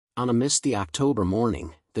On a misty October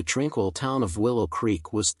morning, the tranquil town of Willow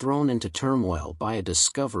Creek was thrown into turmoil by a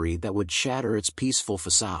discovery that would shatter its peaceful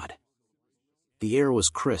facade. The air was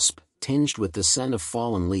crisp, tinged with the scent of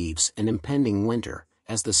fallen leaves and impending winter,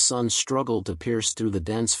 as the sun struggled to pierce through the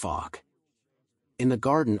dense fog. In the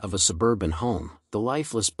garden of a suburban home, the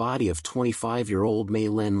lifeless body of 25-year-old Mei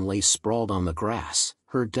Lin lay sprawled on the grass,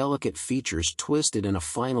 her delicate features twisted in a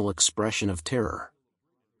final expression of terror.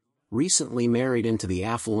 Recently married into the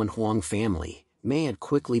affluent Huang family, Mei had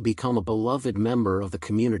quickly become a beloved member of the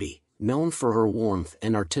community, known for her warmth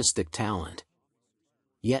and artistic talent.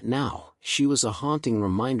 Yet now, she was a haunting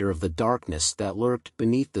reminder of the darkness that lurked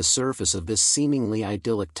beneath the surface of this seemingly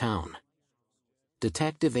idyllic town.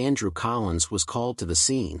 Detective Andrew Collins was called to the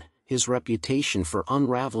scene, his reputation for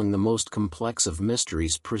unraveling the most complex of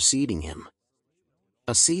mysteries preceding him.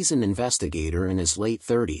 A seasoned investigator in his late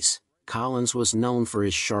 30s, Collins was known for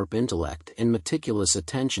his sharp intellect and meticulous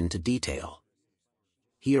attention to detail.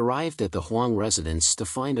 He arrived at the Huang residence to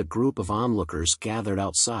find a group of onlookers gathered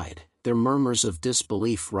outside, their murmurs of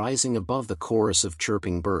disbelief rising above the chorus of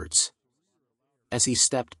chirping birds. As he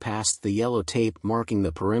stepped past the yellow tape marking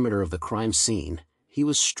the perimeter of the crime scene, he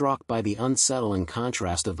was struck by the unsettling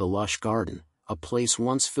contrast of the lush garden, a place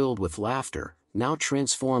once filled with laughter, now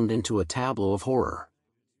transformed into a tableau of horror.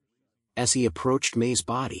 As he approached Mei's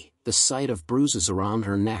body, the sight of bruises around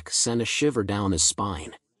her neck sent a shiver down his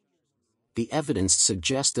spine. The evidence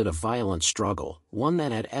suggested a violent struggle, one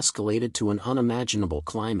that had escalated to an unimaginable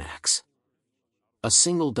climax. A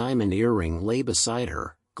single diamond earring lay beside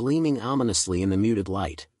her, gleaming ominously in the muted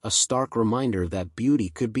light, a stark reminder that beauty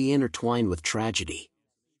could be intertwined with tragedy.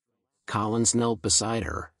 Collins knelt beside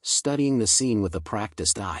her, studying the scene with a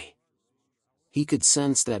practiced eye. He could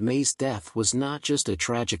sense that Mei's death was not just a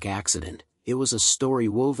tragic accident, it was a story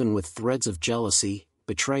woven with threads of jealousy,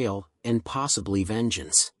 betrayal, and possibly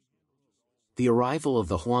vengeance. The arrival of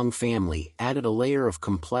the Huang family added a layer of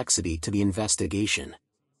complexity to the investigation.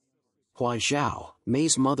 Hua Zhao,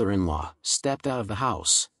 Mei's mother-in-law, stepped out of the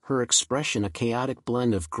house, her expression a chaotic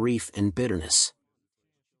blend of grief and bitterness.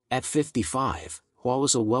 At 55, Hua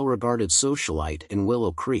was a well-regarded socialite in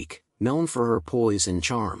Willow Creek, known for her poise and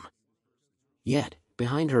charm. Yet,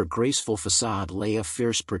 behind her graceful facade lay a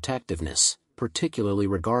fierce protectiveness, particularly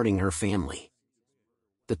regarding her family.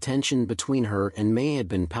 The tension between her and Mei had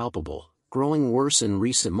been palpable, growing worse in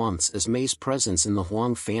recent months as Mei's presence in the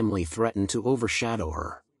Huang family threatened to overshadow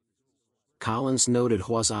her. Collins noted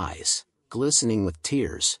Hua's eyes, glistening with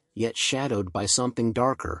tears, yet shadowed by something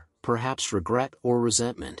darker, perhaps regret or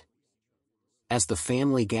resentment. As the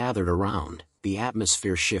family gathered around, the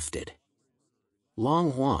atmosphere shifted.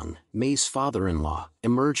 Long Huang, Mei's father-in-law,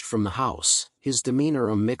 emerged from the house, his demeanor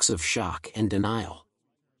a mix of shock and denial.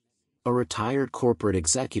 A retired corporate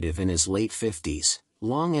executive in his late 50s,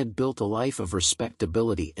 Long had built a life of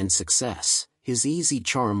respectability and success, his easy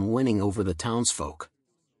charm winning over the townsfolk.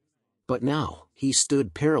 But now, he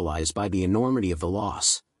stood paralyzed by the enormity of the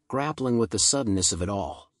loss, grappling with the suddenness of it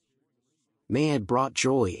all. Mei had brought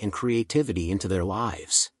joy and creativity into their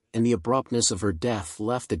lives, and the abruptness of her death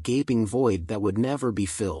left a gaping void that would never be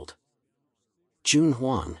filled. Jun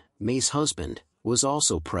Huang, Mei's husband, was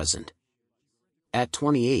also present. At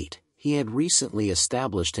 28, he had recently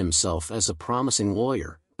established himself as a promising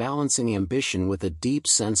lawyer, balancing ambition with a deep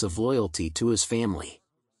sense of loyalty to his family.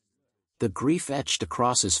 The grief etched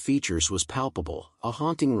across his features was palpable, a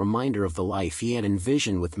haunting reminder of the life he had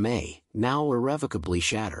envisioned with Mei, now irrevocably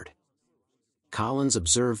shattered. Collins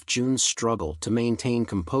observed Jun's struggle to maintain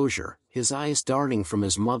composure, his eyes darting from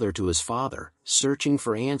his mother to his father, searching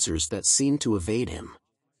for answers that seemed to evade him.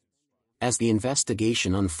 As the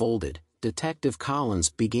investigation unfolded, Detective Collins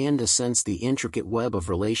began to sense the intricate web of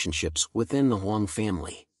relationships within the Huang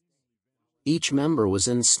family. Each member was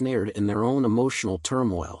ensnared in their own emotional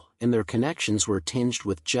turmoil, and their connections were tinged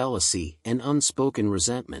with jealousy and unspoken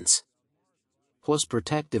resentments. Hua's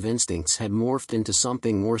protective instincts had morphed into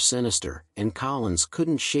something more sinister, and Collins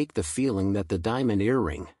couldn't shake the feeling that the diamond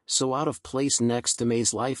earring, so out of place next to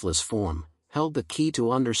Mei's lifeless form, held the key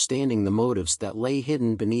to understanding the motives that lay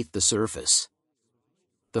hidden beneath the surface.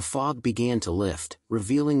 The fog began to lift,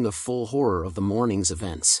 revealing the full horror of the morning's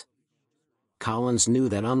events. Collins knew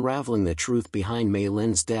that unraveling the truth behind Mei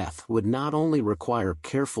Lin's death would not only require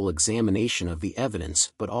careful examination of the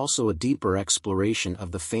evidence but also a deeper exploration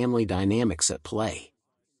of the family dynamics at play.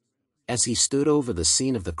 As he stood over the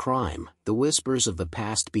scene of the crime, the whispers of the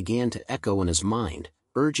past began to echo in his mind,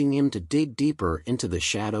 urging him to dig deeper into the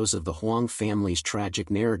shadows of the Huang family's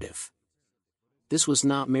tragic narrative. This was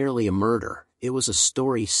not merely a murder, it was a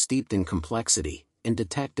story steeped in complexity, and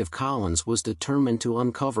Detective Collins was determined to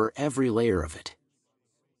uncover every layer of it.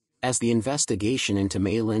 As the investigation into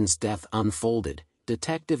Mei Lin's death unfolded,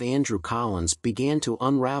 Detective Andrew Collins began to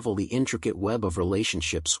unravel the intricate web of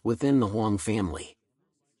relationships within the Huang family.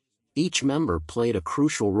 Each member played a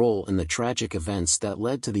crucial role in the tragic events that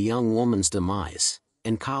led to the young woman's demise,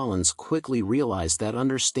 and Collins quickly realized that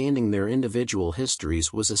understanding their individual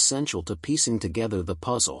histories was essential to piecing together the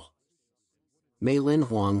puzzle. Mei Lin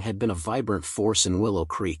Huang had been a vibrant force in Willow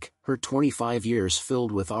Creek, her 25 years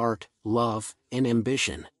filled with art, love, and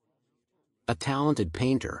ambition. A talented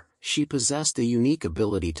painter, she possessed a unique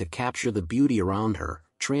ability to capture the beauty around her,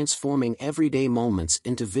 transforming everyday moments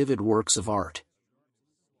into vivid works of art.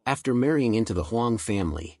 After marrying into the Huang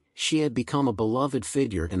family, she had become a beloved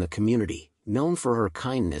figure in the community, known for her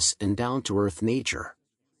kindness and down-to-earth nature.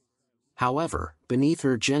 However, beneath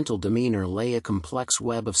her gentle demeanor lay a complex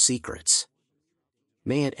web of secrets.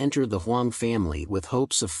 Mei had entered the Huang family with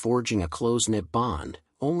hopes of forging a close-knit bond,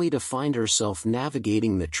 only to find herself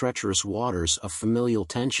navigating the treacherous waters of familial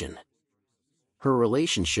tension. Her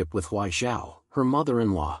relationship with Hua Zhao, her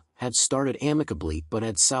mother-in-law, had started amicably but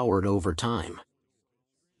had soured over time.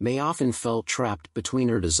 Mei often felt trapped between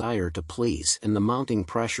her desire to please and the mounting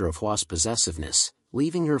pressure of Hua's possessiveness,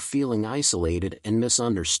 leaving her feeling isolated and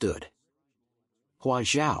misunderstood. Hua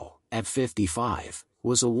Zhao, at 55,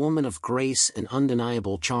 was a woman of grace and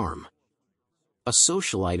undeniable charm. A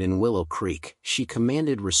socialite in Willow Creek, she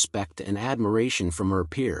commanded respect and admiration from her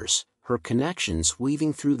peers, her connections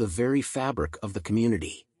weaving through the very fabric of the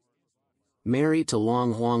community. Married to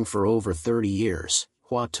Long Huang for over 30 years,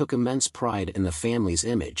 Hua took immense pride in the family's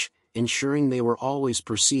image, ensuring they were always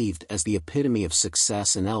perceived as the epitome of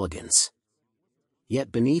success and elegance.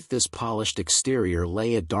 Yet beneath this polished exterior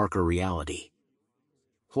lay a darker reality.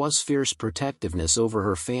 Hua's fierce protectiveness over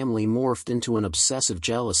her family morphed into an obsessive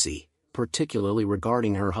jealousy, particularly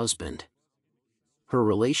regarding her husband. Her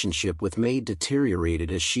relationship with Mei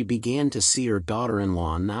deteriorated as she began to see her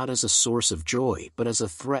daughter-in-law not as a source of joy but as a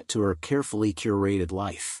threat to her carefully curated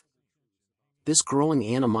life. This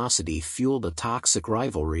growing animosity fueled a toxic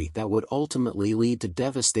rivalry that would ultimately lead to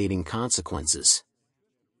devastating consequences.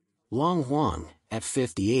 Long Huang, at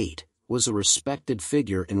 58, was a respected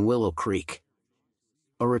figure in Willow Creek.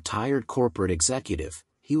 A retired corporate executive,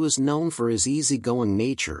 he was known for his easygoing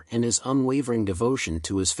nature and his unwavering devotion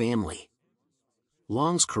to his family.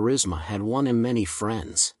 Long's charisma had won him many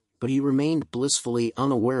friends, but he remained blissfully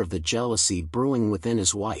unaware of the jealousy brewing within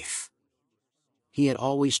his wife. He had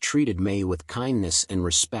always treated Mei with kindness and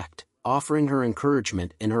respect, offering her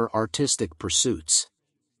encouragement in her artistic pursuits.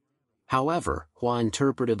 However, Hua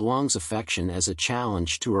interpreted Long's affection as a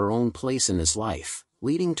challenge to her own place in his life,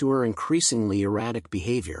 leading to her increasingly erratic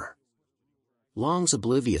behavior. Long's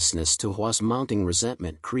obliviousness to Hua's mounting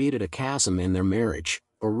resentment created a chasm in their marriage,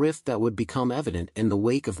 a rift that would become evident in the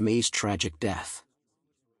wake of Mei's tragic death.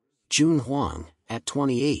 Jun Huang, at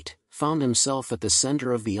 28, found himself at the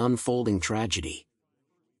center of the unfolding tragedy.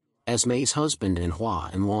 As Mei's husband and Hua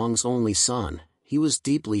and Long's only son, he was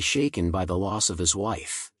deeply shaken by the loss of his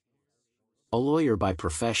wife. A lawyer by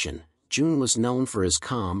profession, Jun was known for his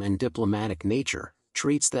calm and diplomatic nature,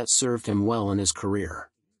 traits that served him well in his career.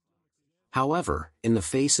 However, in the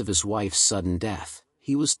face of his wife's sudden death,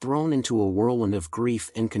 he was thrown into a whirlwind of grief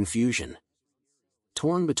and confusion.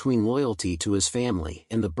 Torn between loyalty to his family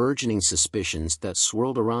and the burgeoning suspicions that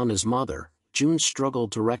swirled around his mother, Jun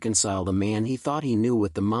struggled to reconcile the man he thought he knew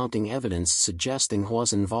with the mounting evidence suggesting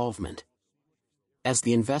Hua's involvement. As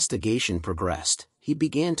the investigation progressed, he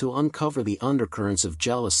began to uncover the undercurrents of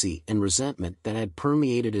jealousy and resentment that had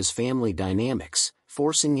permeated his family dynamics,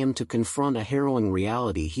 forcing him to confront a harrowing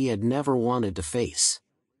reality he had never wanted to face.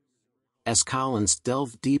 As Collins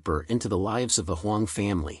delved deeper into the lives of the Huang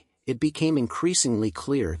family, it became increasingly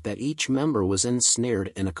clear that each member was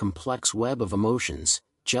ensnared in a complex web of emotions: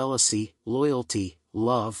 jealousy, loyalty,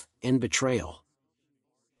 love, and betrayal.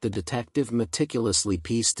 The detective meticulously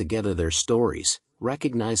pieced together their stories,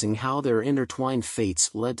 recognizing how their intertwined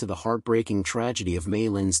fates led to the heartbreaking tragedy of Mei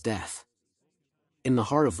Lin's death. In the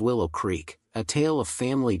heart of Willow Creek, a tale of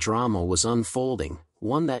family drama was unfolding,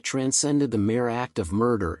 one that transcended the mere act of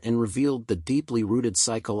murder and revealed the deeply rooted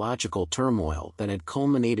psychological turmoil that had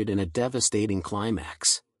culminated in a devastating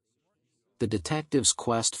climax. The detective's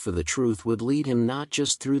quest for the truth would lead him not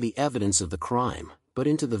just through the evidence of the crime, but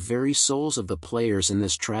into the very souls of the players in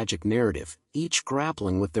this tragic narrative, each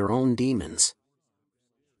grappling with their own demons.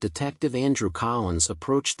 Detective Andrew Collins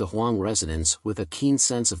approached the Huang residence with a keen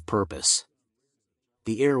sense of purpose.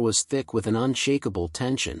 The air was thick with an unshakable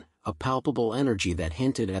tension, a palpable energy that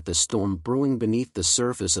hinted at the storm brewing beneath the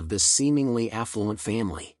surface of this seemingly affluent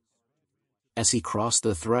family. As he crossed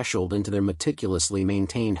the threshold into their meticulously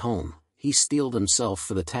maintained home, he steeled himself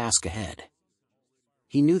for the task ahead.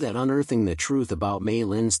 He knew that unearthing the truth about Mei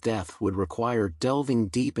Lin's death would require delving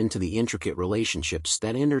deep into the intricate relationships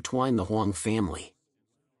that intertwined the Huang family.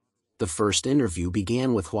 The first interview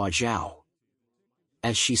began with Hua Zhao.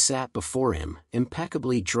 As she sat before him,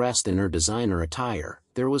 impeccably dressed in her designer attire,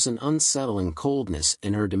 there was an unsettling coldness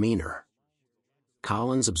in her demeanor.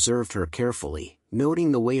 Collins observed her carefully,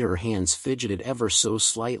 noting the way her hands fidgeted ever so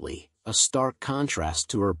slightly, a stark contrast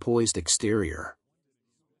to her poised exterior.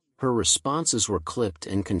 Her responses were clipped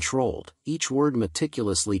and controlled, each word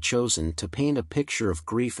meticulously chosen to paint a picture of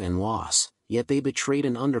grief and loss, yet they betrayed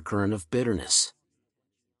an undercurrent of bitterness.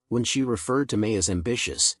 When she referred to Mei as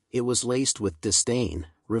ambitious, it was laced with disdain,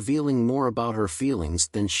 revealing more about her feelings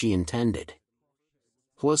than she intended.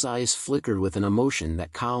 Hua's eyes flickered with an emotion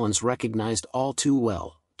that Collins recognized all too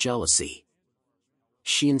well: jealousy.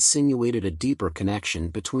 She insinuated a deeper connection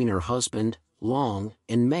between her husband, Long,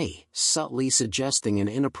 and Mei, subtly suggesting an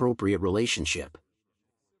inappropriate relationship.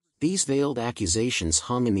 These veiled accusations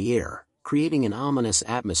hung in the air, creating an ominous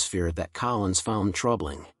atmosphere that Collins found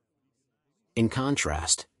troubling. In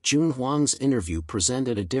contrast, Jun Huang's interview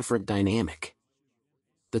presented a different dynamic.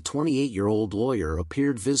 The 28-year-old lawyer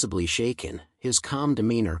appeared visibly shaken, his calm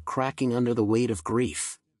demeanor cracking under the weight of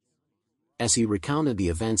grief. As he recounted the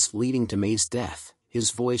events leading to Mei's death,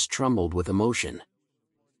 his voice trembled with emotion.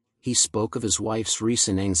 He spoke of his wife's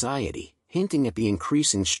recent anxiety, hinting at the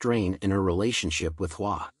increasing strain in her relationship with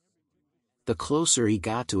Hua. The closer he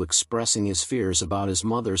got to expressing his fears about his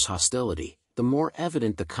mother's hostility, the more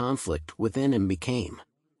evident the conflict within him became.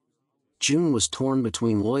 Jun was torn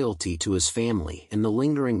between loyalty to his family and the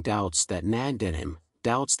lingering doubts that nagged at him,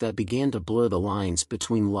 doubts that began to blur the lines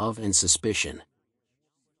between love and suspicion.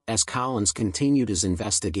 As Collins continued his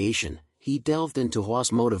investigation, he delved into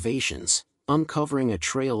Hua's motivations, uncovering a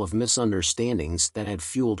trail of misunderstandings that had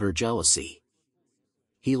fueled her jealousy.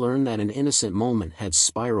 He learned that an innocent moment had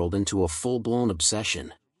spiraled into a full-blown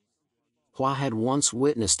obsession. Hua had once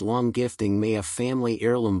witnessed Long gifting Mei a family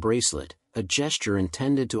heirloom bracelet, a gesture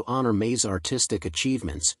intended to honor Mei's artistic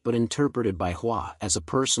achievements but interpreted by Hua as a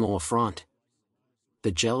personal affront.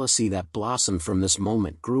 The jealousy that blossomed from this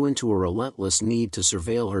moment grew into a relentless need to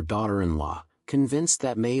surveil her daughter-in-law, convinced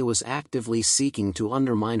that Mei was actively seeking to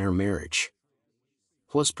undermine her marriage.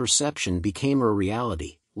 Hua's perception became her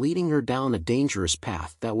reality, leading her down a dangerous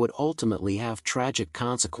path that would ultimately have tragic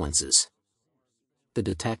consequences. The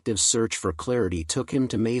detective's search for clarity took him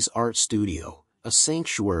to Mei's art studio, a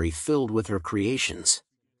sanctuary filled with her creations.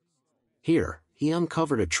 Here, he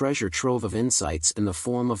uncovered a treasure trove of insights in the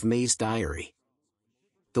form of Mei's diary.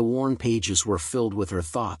 The worn pages were filled with her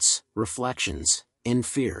thoughts, reflections, and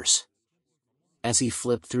fears. As he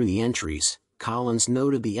flipped through the entries, Collins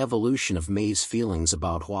noted the evolution of Mei's feelings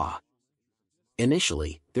about Hua.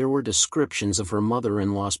 Initially, there were descriptions of her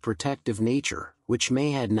mother-in-law's protective nature, which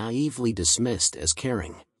Mei had naively dismissed as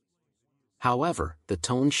caring. However, the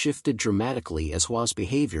tone shifted dramatically as Hua's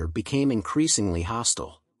behavior became increasingly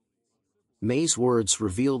hostile. Mei's words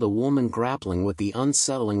revealed a woman grappling with the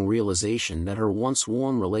unsettling realization that her once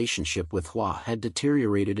warm relationship with Hua had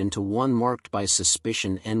deteriorated into one marked by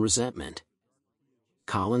suspicion and resentment.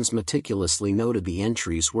 Collins meticulously noted the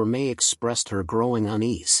entries where Mei expressed her growing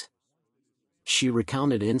unease. She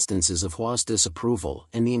recounted instances of Hua's disapproval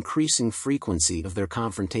and the increasing frequency of their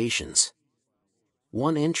confrontations.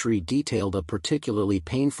 One entry detailed a particularly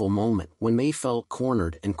painful moment when Mei felt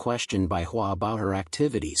cornered and questioned by Hua about her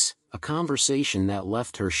activities, a conversation that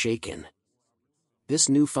left her shaken. This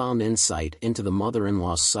newfound insight into the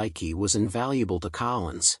mother-in-law's psyche was invaluable to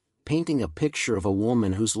Collins, painting a picture of a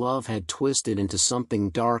woman whose love had twisted into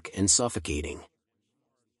something dark and suffocating.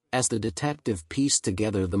 As the detective pieced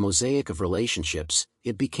together the mosaic of relationships,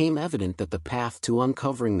 it became evident that the path to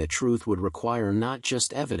uncovering the truth would require not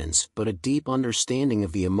just evidence but a deep understanding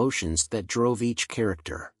of the emotions that drove each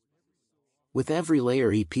character. With every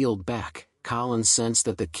layer he peeled back, Collins sensed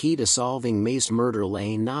that the key to solving Mei's murder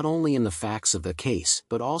lay not only in the facts of the case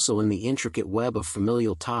but also in the intricate web of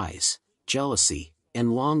familial ties, jealousy,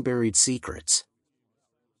 and long-buried secrets.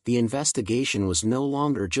 The investigation was no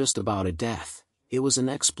longer just about a death. It was an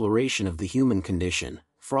exploration of the human condition,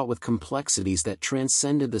 fraught with complexities that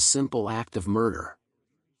transcended the simple act of murder.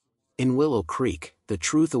 In Willow Creek, the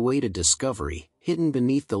truth awaited discovery, hidden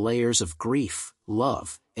beneath the layers of grief,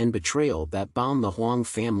 love, and betrayal that bound the Huang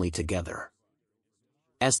family together.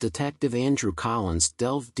 As Detective Andrew Collins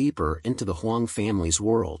delved deeper into the Huang family's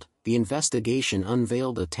world, the investigation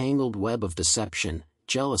unveiled a tangled web of deception,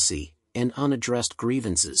 jealousy, and unaddressed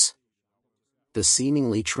grievances. The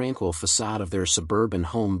seemingly tranquil facade of their suburban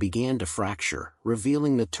home began to fracture,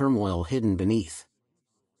 revealing the turmoil hidden beneath.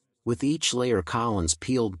 With each layer Collins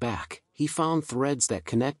peeled back, he found threads that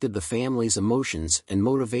connected the family's emotions and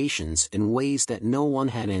motivations in ways that no one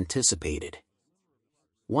had anticipated.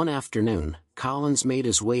 One afternoon, Collins made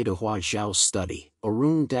his way to Hua Xiao's study, a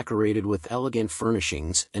room decorated with elegant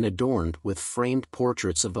furnishings and adorned with framed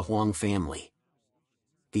portraits of the Huang family.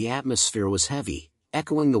 The atmosphere was heavy,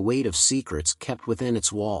 echoing the weight of secrets kept within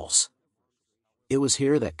its walls. It was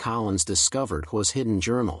here that Collins discovered Hua's hidden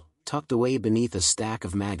journal, tucked away beneath a stack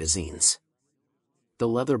of magazines. The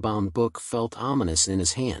leather-bound book felt ominous in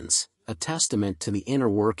his hands, a testament to the inner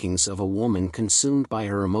workings of a woman consumed by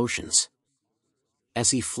her emotions.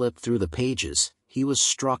 As he flipped through the pages, he was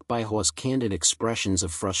struck by Hua's candid expressions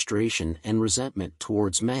of frustration and resentment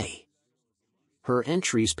towards Mei. Her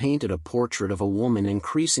entries painted a portrait of a woman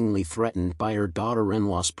increasingly threatened by her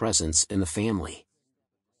daughter-in-law's presence in the family.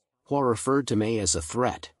 Hua referred to Mei as a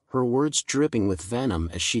threat, her words dripping with venom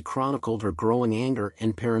as she chronicled her growing anger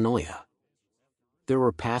and paranoia. There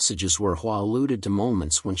were passages where Hua alluded to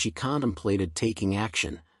moments when she contemplated taking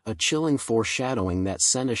action, a chilling foreshadowing that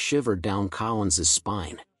sent a shiver down Collins's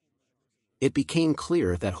spine. It became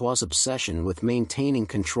clear that Hua's obsession with maintaining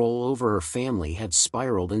control over her family had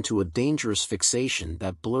spiraled into a dangerous fixation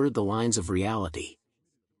that blurred the lines of reality.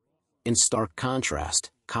 In stark contrast,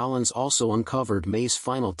 Collins also uncovered Mei's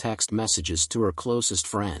final text messages to her closest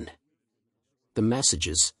friend. The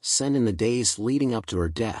messages, sent in the days leading up to her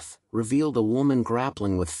death, revealed a woman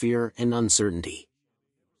grappling with fear and uncertainty.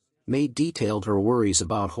 Mei detailed her worries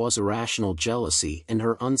about Hua's irrational jealousy and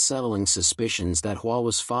her unsettling suspicions that Hua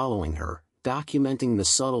was following her, documenting the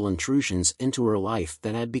subtle intrusions into her life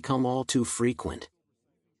that had become all too frequent.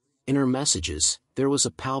 In her messages, there was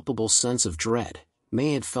a palpable sense of dread.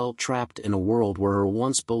 Mei had felt trapped in a world where her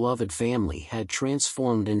once beloved family had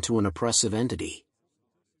transformed into an oppressive entity.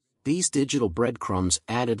 These digital breadcrumbs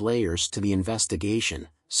added layers to the investigation,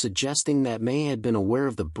 suggesting that Mei had been aware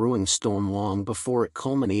of the brewing storm long before it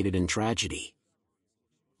culminated in tragedy.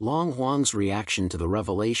 Long Huang's reaction to the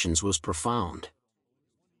revelations was profound.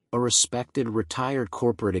 A respected retired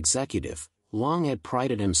corporate executive, Long had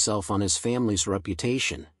prided himself on his family's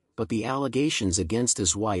reputation, but the allegations against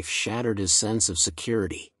his wife shattered his sense of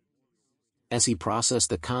security. As he processed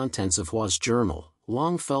the contents of Hua's journal,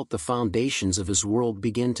 Long felt the foundations of his world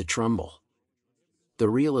begin to tremble. The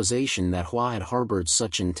realization that Hua had harbored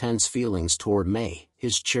such intense feelings toward Mei,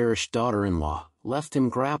 his cherished daughter-in-law, left him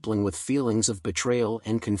grappling with feelings of betrayal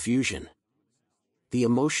and confusion. The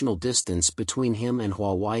emotional distance between him and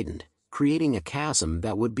Hua widened, creating a chasm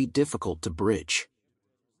that would be difficult to bridge.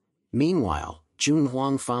 Meanwhile, Jun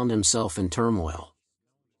Huang found himself in turmoil.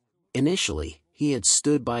 Initially, he had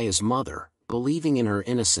stood by his mother, believing in her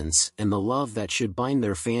innocence and the love that should bind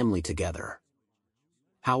their family together.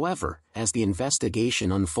 However, as the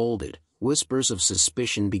investigation unfolded, whispers of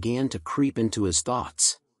suspicion began to creep into his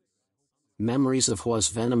thoughts. Memories of Hua's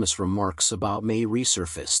venomous remarks about Mei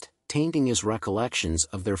resurfaced, tainting his recollections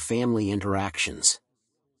of their family interactions.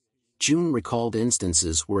 Jun recalled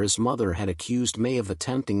instances where his mother had accused Mei of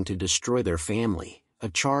attempting to destroy their family, a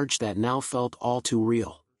charge that now felt all too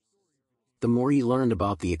real. The more he learned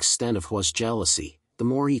about the extent of Hua's jealousy, the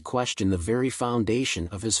more he questioned the very foundation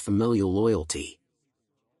of his familial loyalty.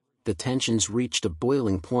 The tensions reached a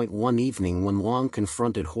boiling point one evening when Long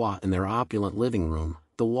confronted Hua in their opulent living room,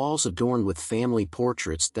 the walls adorned with family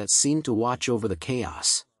portraits that seemed to watch over the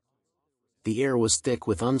chaos. The air was thick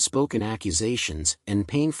with unspoken accusations and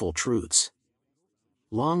painful truths.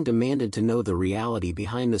 Long demanded to know the reality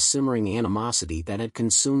behind the simmering animosity that had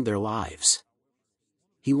consumed their lives.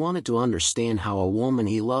 He wanted to understand how a woman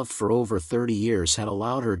he loved for over 30 years had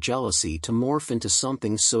allowed her jealousy to morph into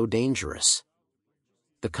something so dangerous.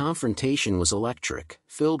 The confrontation was electric,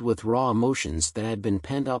 filled with raw emotions that had been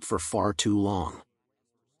pent up for far too long.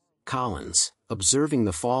 Collins, observing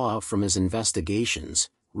the fallout from his investigations,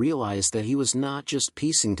 realized that he was not just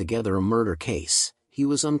piecing together a murder case, he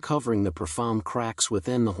was uncovering the profound cracks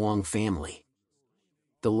within the Huang family.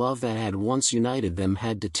 The love that had once united them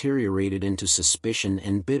had deteriorated into suspicion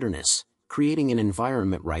and bitterness, creating an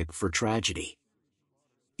environment ripe for tragedy.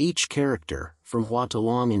 Each character, from Hua to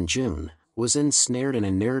Long and Jun, was ensnared in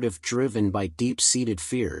a narrative driven by deep-seated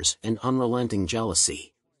fears and unrelenting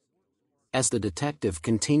jealousy. As the detective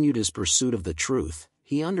continued his pursuit of the truth,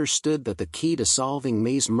 he understood that the key to solving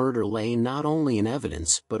Mei's murder lay not only in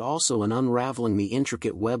evidence but also in unraveling the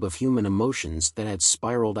intricate web of human emotions that had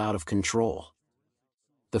spiraled out of control.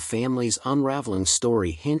 The family's unraveling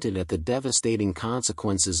story hinted at the devastating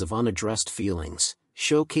consequences of unaddressed feelings,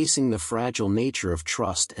 showcasing the fragile nature of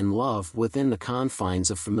trust and love within the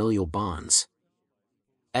confines of familial bonds.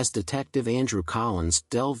 As Detective Andrew Collins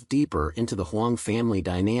delved deeper into the Huang family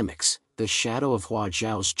dynamics, the shadow of Hua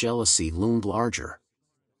Zhao's jealousy loomed larger.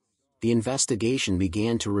 The investigation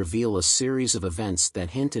began to reveal a series of events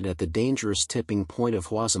that hinted at the dangerous tipping point of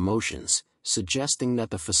Hua's emotions, suggesting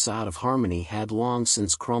that the facade of harmony had long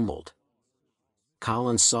since crumbled.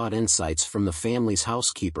 Collins sought insights from the family's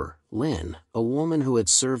housekeeper, Lin, a woman who had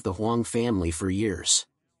served the Huang family for years.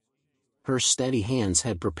 Her steady hands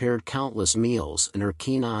had prepared countless meals and her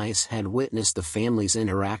keen eyes had witnessed the family's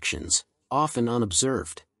interactions, often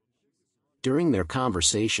unobserved. During their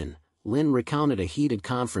conversation, Lin recounted a heated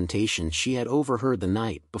confrontation she had overheard the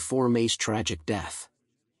night before May's tragic death.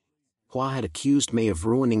 Hua had accused May of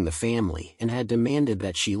ruining the family and had demanded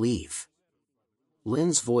that she leave.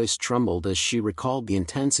 Lin's voice trembled as she recalled the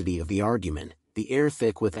intensity of the argument, the air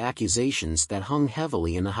thick with accusations that hung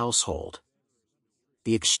heavily in the household.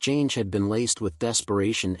 The exchange had been laced with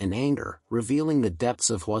desperation and anger, revealing the depths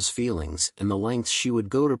of Hua's feelings and the lengths she would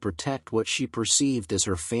go to protect what she perceived as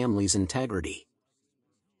her family's integrity.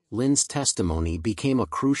 Lin's testimony became a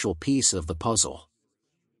crucial piece of the puzzle.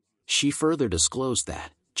 She further disclosed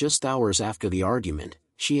that, just hours after the argument,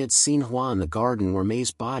 she had seen Hua in the garden where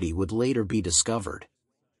May's body would later be discovered.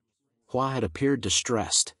 Hua had appeared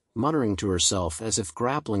distressed, muttering to herself as if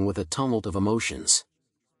grappling with a tumult of emotions.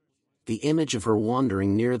 The image of her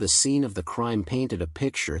wandering near the scene of the crime painted a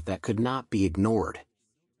picture that could not be ignored.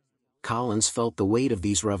 Collins felt the weight of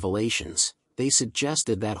these revelations. They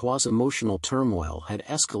suggested that Hua's emotional turmoil had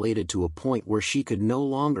escalated to a point where she could no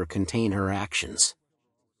longer contain her actions.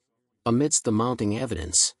 Amidst the mounting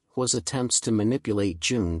evidence, Hua's attempts to manipulate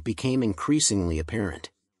June became increasingly apparent.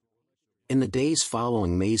 In the days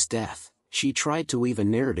following May's death, she tried to weave a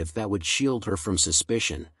narrative that would shield her from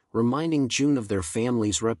suspicion, reminding June of their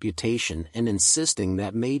family's reputation and insisting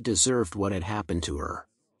that May deserved what had happened to her.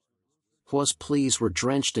 Hua's pleas were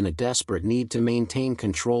drenched in a desperate need to maintain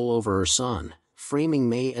control over her son, framing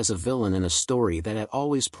May as a villain in a story that had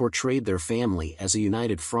always portrayed their family as a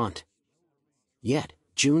united front. Yet,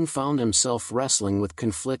 June found himself wrestling with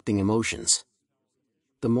conflicting emotions.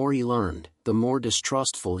 The more he learned, the more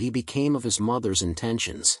distrustful he became of his mother's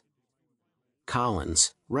intentions.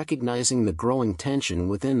 Collins, recognizing the growing tension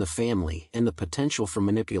within the family and the potential for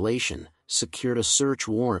manipulation, secured a search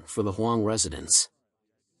warrant for the Huang residence.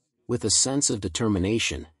 With a sense of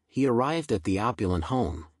determination, he arrived at the opulent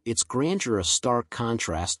home, its grandeur a stark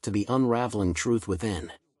contrast to the unraveling truth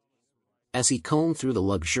within. As he combed through the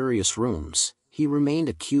luxurious rooms, he remained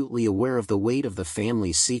acutely aware of the weight of the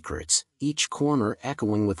family's secrets, each corner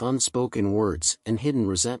echoing with unspoken words and hidden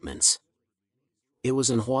resentments. It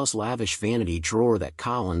was in Hua's lavish vanity drawer that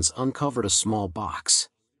Collins uncovered a small box.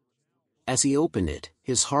 As he opened it,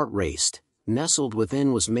 his heart raced. Nestled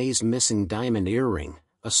within was May's missing diamond earring,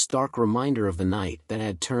 a stark reminder of the night that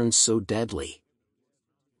had turned so deadly.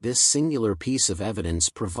 This singular piece of evidence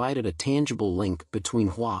provided a tangible link between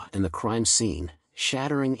Hua and the crime scene,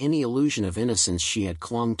 shattering any illusion of innocence she had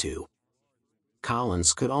clung to.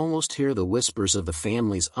 Collins could almost hear the whispers of the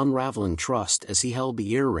family's unraveling trust as he held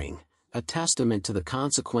the earring, a testament to the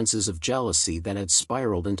consequences of jealousy that had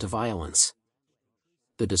spiraled into violence.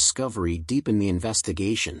 The discovery deepened the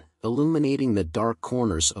investigation, illuminating the dark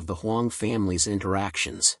corners of the Huang family's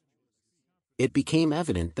interactions. It became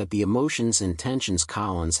evident that the emotions and tensions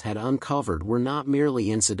Collins had uncovered were not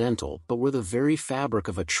merely incidental but were the very fabric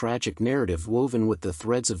of a tragic narrative woven with the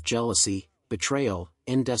threads of jealousy, betrayal,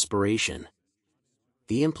 and desperation.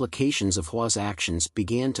 The implications of Hua's actions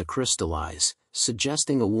began to crystallize,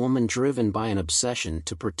 suggesting a woman driven by an obsession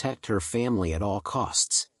to protect her family at all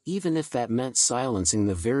costs, even if that meant silencing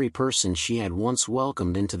the very person she had once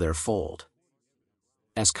welcomed into their fold.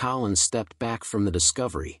 As Collins stepped back from the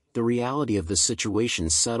discovery, the reality of the situation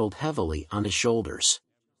settled heavily on his shoulders.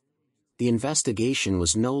 The investigation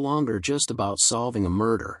was no longer just about solving a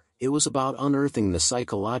murder, it was about unearthing the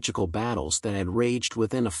psychological battles that had raged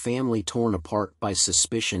within a family torn apart by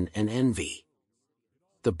suspicion and envy.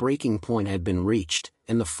 The breaking point had been reached,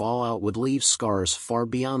 and the fallout would leave scars far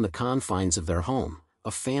beyond the confines of their home,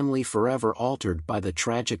 a family forever altered by the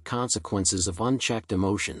tragic consequences of unchecked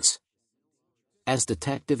emotions. As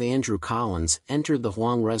Detective Andrew Collins entered the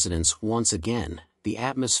Huang residence once again, the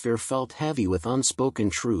atmosphere felt heavy with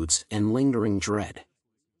unspoken truths and lingering dread.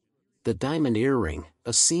 The diamond earring,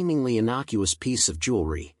 a seemingly innocuous piece of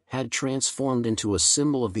jewelry, had transformed into a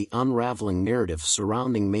symbol of the unraveling narrative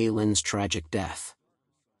surrounding Mei Lin's tragic death.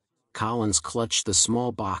 Collins clutched the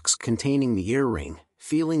small box containing the earring,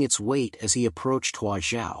 feeling its weight as he approached Hua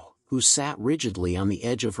Zhao, who sat rigidly on the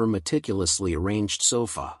edge of her meticulously arranged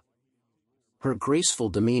sofa. Her graceful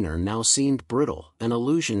demeanor now seemed brittle, an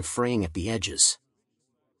illusion fraying at the edges.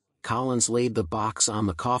 Collins laid the box on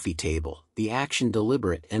the coffee table, the action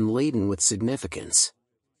deliberate and laden with significance.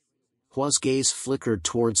 Hua's gaze flickered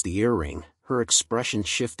towards the earring, her expression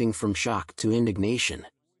shifting from shock to indignation.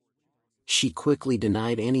 She quickly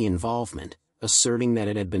denied any involvement, asserting that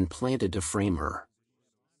it had been planted to frame her.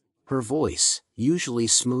 Her voice, usually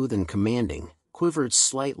smooth and commanding, quivered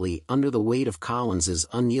slightly under the weight of Collins's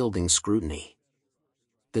unyielding scrutiny.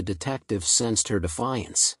 The detective sensed her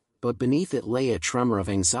defiance, but beneath it lay a tremor of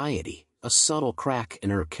anxiety, a subtle crack in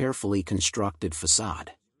her carefully constructed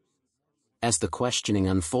facade. As the questioning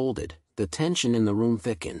unfolded, the tension in the room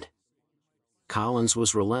thickened. Collins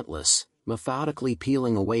was relentless, methodically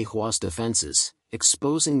peeling away Hua's defenses,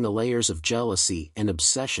 exposing the layers of jealousy and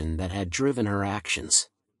obsession that had driven her actions.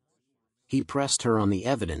 He pressed her on the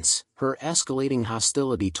evidence, her escalating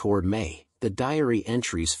hostility toward May, the diary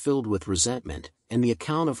entries filled with resentment, and the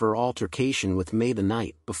account of her altercation with May the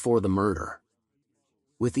night before the murder.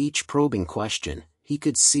 With each probing question, he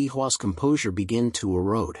could see Hua's composure begin to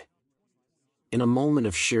erode. In a moment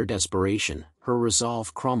of sheer desperation, her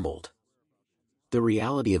resolve crumbled. The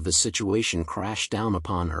reality of the situation crashed down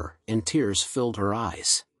upon her, and tears filled her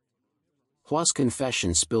eyes. Hua's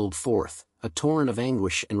confession spilled forth, a torrent of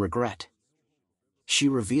anguish and regret. She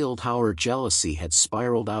revealed how her jealousy had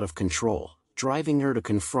spiraled out of control, driving her to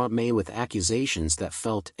confront May with accusations that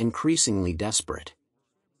felt increasingly desperate.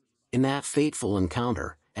 In that fateful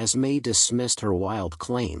encounter, as May dismissed her wild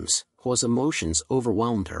claims, Hua's emotions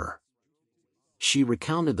overwhelmed her. She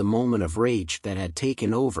recounted the moment of rage that had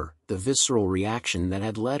taken over, the visceral reaction that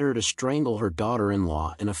had led her to strangle her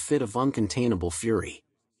daughter-in-law in a fit of uncontainable fury.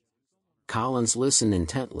 Collins listened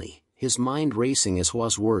intently, his mind racing as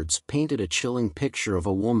Hua's words painted a chilling picture of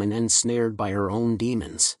a woman ensnared by her own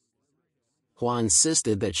demons. Hua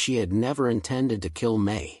insisted that she had never intended to kill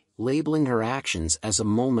May, labeling her actions as a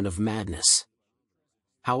moment of madness.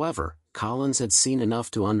 However, Collins had seen enough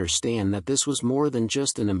to understand that this was more than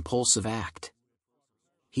just an impulsive act.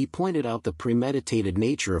 He pointed out the premeditated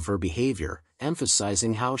nature of her behavior,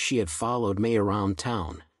 emphasizing how she had followed May around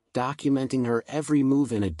town, documenting her every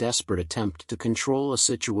move in a desperate attempt to control a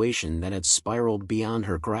situation that had spiraled beyond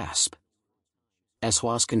her grasp. As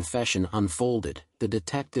Hua's confession unfolded, the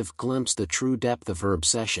detective glimpsed the true depth of her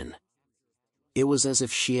obsession. It was as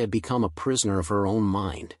if she had become a prisoner of her own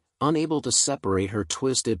mind, unable to separate her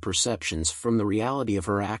twisted perceptions from the reality of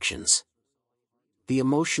her actions. The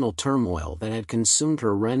emotional turmoil that had consumed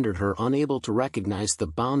her rendered her unable to recognize the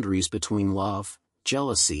boundaries between love,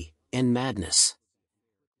 jealousy, and madness.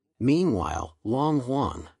 Meanwhile, Long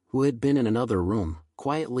Huang, who had been in another room,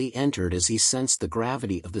 quietly entered as he sensed the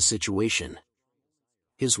gravity of the situation.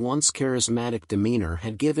 His once charismatic demeanor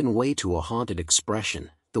had given way to a haunted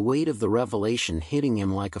expression, the weight of the revelation hitting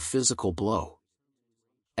him like a physical blow.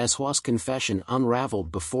 As Hua's confession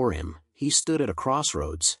unraveled before him, he stood at a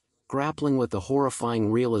crossroads, grappling with the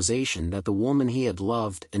horrifying realization that the woman he had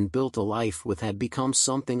loved and built a life with had become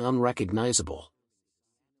something unrecognizable.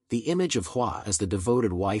 The image of Hua as the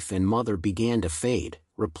devoted wife and mother began to fade,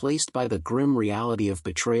 replaced by the grim reality of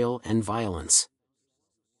betrayal and violence.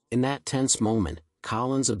 In that tense moment,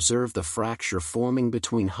 Collins observed the fracture forming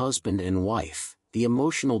between husband and wife, the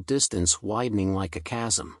emotional distance widening like a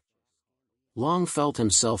chasm. Long felt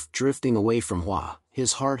himself drifting away from Hua,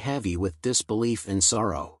 his heart heavy with disbelief and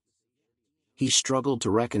sorrow. He struggled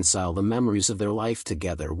to reconcile the memories of their life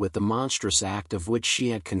together with the monstrous act of which she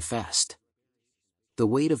had confessed. The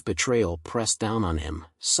weight of betrayal pressed down on him,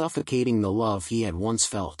 suffocating the love he had once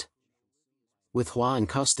felt. With Hua in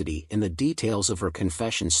custody and the details of her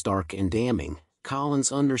confession stark and damning,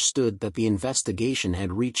 Collins understood that the investigation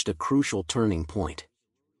had reached a crucial turning point.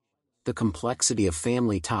 The complexity of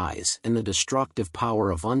family ties and the destructive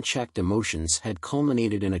power of unchecked emotions had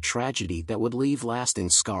culminated in a tragedy that would leave lasting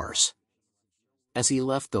scars. As he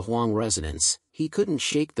left the Huang residence, he couldn't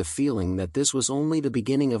shake the feeling that this was only the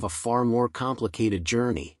beginning of a far more complicated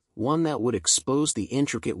journey, one that would expose the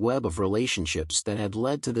intricate web of relationships that had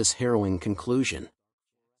led to this harrowing conclusion.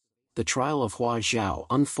 The trial of Hua Zhao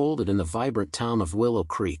unfolded in the vibrant town of Willow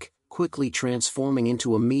Creek, quickly transforming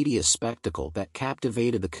into a media spectacle that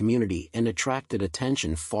captivated the community and attracted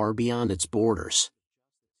attention far beyond its borders.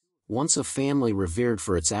 Once a family revered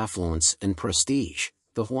for its affluence and prestige,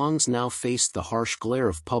 the Huangs now faced the harsh glare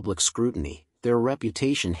of public scrutiny, their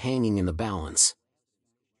reputation hanging in the balance.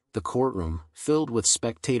 The courtroom, filled with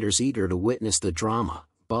spectators eager to witness the drama,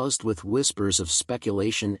 buzzed with whispers of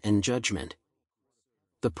speculation and judgment.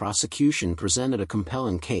 The prosecution presented a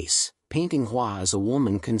compelling case, painting Hua as a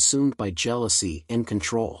woman consumed by jealousy and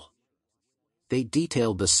control. They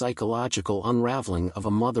detailed the psychological unraveling of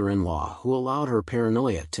a mother-in-law who allowed her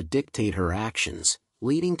paranoia to dictate her actions,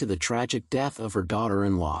 leading to the tragic death of her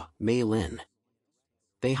daughter-in-law, Mei Lin.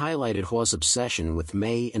 They highlighted Hua's obsession with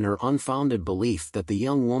Mei and her unfounded belief that the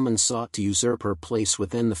young woman sought to usurp her place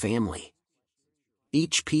within the family.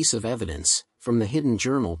 Each piece of evidence, from the hidden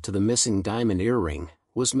journal to the missing diamond earring,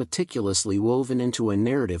 was meticulously woven into a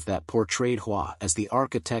narrative that portrayed Hua as the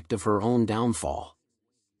architect of her own downfall.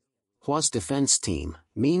 Hua's defense team,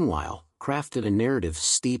 meanwhile, crafted a narrative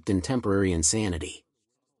steeped in temporary insanity.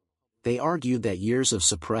 They argued that years of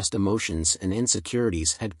suppressed emotions and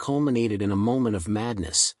insecurities had culminated in a moment of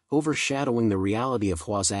madness, overshadowing the reality of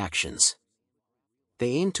Hua's actions. They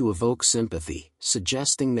aimed to evoke sympathy,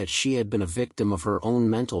 suggesting that she had been a victim of her own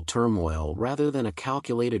mental turmoil rather than a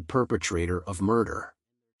calculated perpetrator of murder.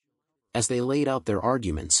 As they laid out their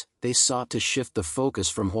arguments, they sought to shift the focus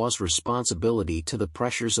from Hua's responsibility to the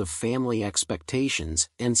pressures of family expectations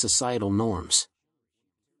and societal norms.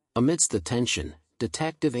 Amidst the tension,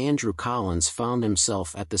 Detective Andrew Collins found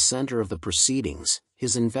himself at the center of the proceedings,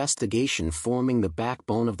 his investigation forming the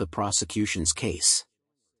backbone of the prosecution's case.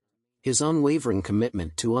 His unwavering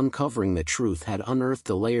commitment to uncovering the truth had unearthed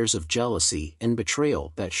the layers of jealousy and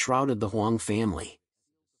betrayal that shrouded the Huang family.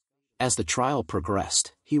 As the trial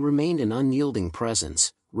progressed, he remained an unyielding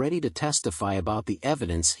presence, ready to testify about the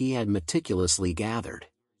evidence he had meticulously gathered.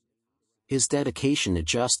 His dedication to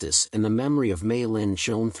justice and the memory of Mei Lin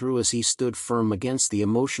shone through as he stood firm against the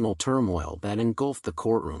emotional turmoil that engulfed the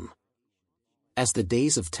courtroom. As the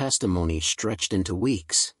days of testimony stretched into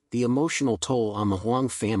weeks, the emotional toll on the Huang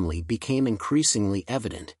family became increasingly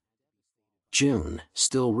evident. Jun,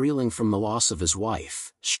 still reeling from the loss of his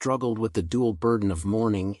wife, struggled with the dual burden of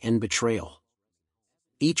mourning and betrayal.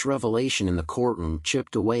 Each revelation in the courtroom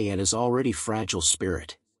chipped away at his already fragile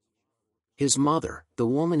spirit. His mother, the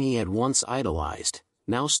woman he had once idolized,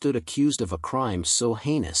 now stood accused of a crime so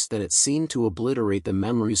heinous that it seemed to obliterate the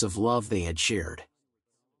memories of love they had shared.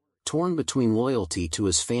 Torn between loyalty to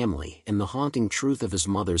his family and the haunting truth of his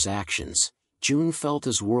mother's actions, Jun felt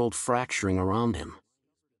his world fracturing around him.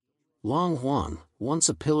 Long Huang, once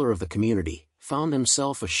a pillar of the community, found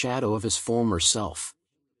himself a shadow of his former self.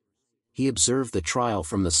 He observed the trial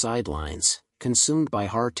from the sidelines, consumed by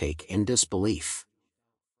heartache and disbelief.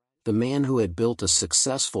 The man who had built a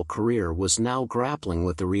successful career was now grappling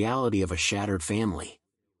with the reality of a shattered family.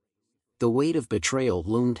 The weight of betrayal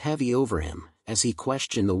loomed heavy over him, as he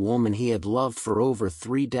questioned the woman he had loved for over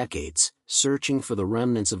 3 decades, searching for the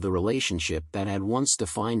remnants of the relationship that had once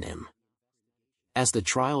defined him. As the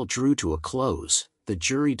trial drew to a close, the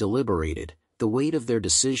jury deliberated, the weight of their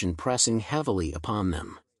decision pressing heavily upon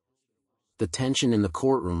them. The tension in the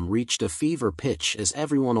courtroom reached a fever pitch as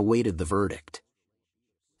everyone awaited the verdict.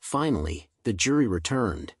 Finally, the jury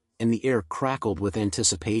returned, and the air crackled with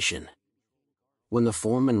anticipation. When the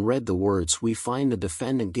foreman read the words, "We find the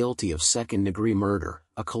defendant guilty of second-degree murder,"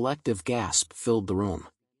 a collective gasp filled the room.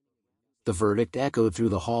 The verdict echoed through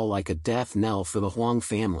the hall like a death knell for the Huang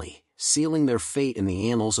family, sealing their fate in the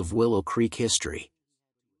annals of Willow Creek history.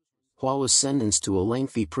 Hua was sentenced to a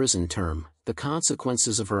lengthy prison term, the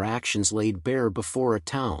consequences of her actions laid bare before a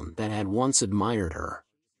town that had once admired her.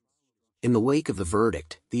 In the wake of the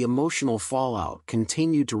verdict, the emotional fallout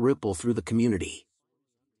continued to ripple through the community.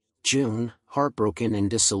 Jun, heartbroken and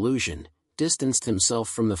disillusioned, distanced himself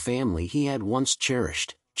from the family he had once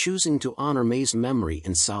cherished, choosing to honor Mei's memory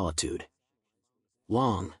in solitude.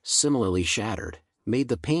 Long, similarly shattered, made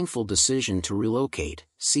the painful decision to relocate,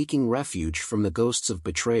 seeking refuge from the ghosts of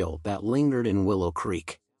betrayal that lingered in Willow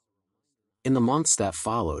Creek. In the months that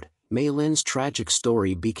followed, Mei Lin's tragic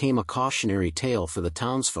story became a cautionary tale for the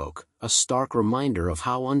townsfolk, a stark reminder of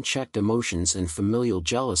how unchecked emotions and familial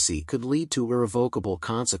jealousy could lead to irrevocable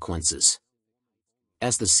consequences.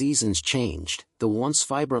 As the seasons changed, the once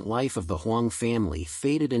vibrant life of the Huang family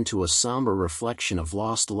faded into a somber reflection of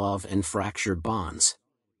lost love and fractured bonds.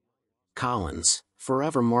 Collins,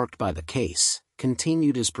 forever marked by the case,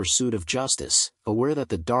 continued his pursuit of justice, aware that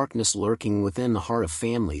the darkness lurking within the heart of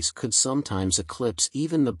families could sometimes eclipse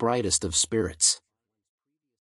even the brightest of spirits.